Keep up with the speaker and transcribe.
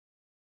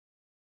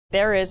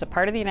There is a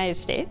part of the United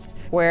States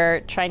where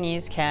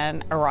Chinese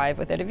can arrive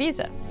without a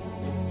visa.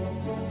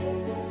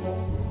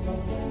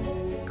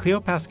 Cleo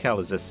Pascal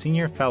is a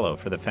senior fellow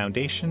for the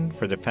Foundation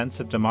for Defense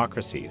of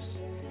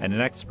Democracies and an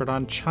expert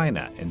on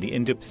China in the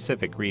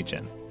Indo-Pacific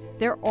region.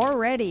 They're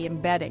already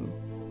embedding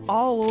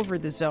all over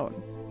the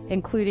zone,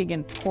 including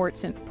in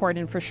ports and port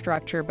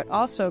infrastructure, but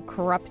also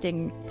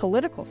corrupting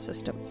political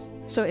systems.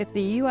 So if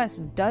the U.S.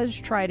 does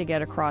try to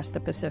get across the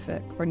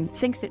Pacific, or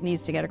thinks it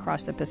needs to get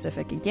across the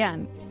Pacific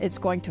again, it's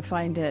going to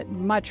find it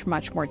much,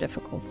 much more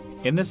difficult.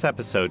 In this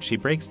episode, she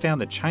breaks down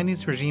the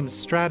Chinese regime's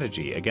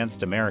strategy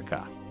against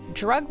America.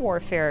 Drug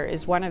warfare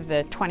is one of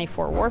the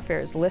 24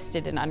 warfares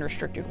listed in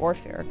unrestricted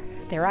warfare.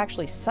 They're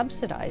actually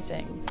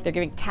subsidizing, they're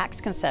giving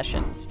tax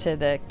concessions to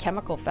the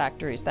chemical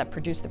factories that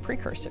produce the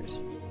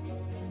precursors.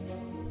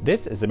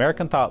 This is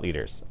American Thought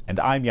Leaders, and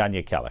I'm Jan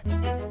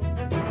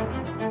Jekielek.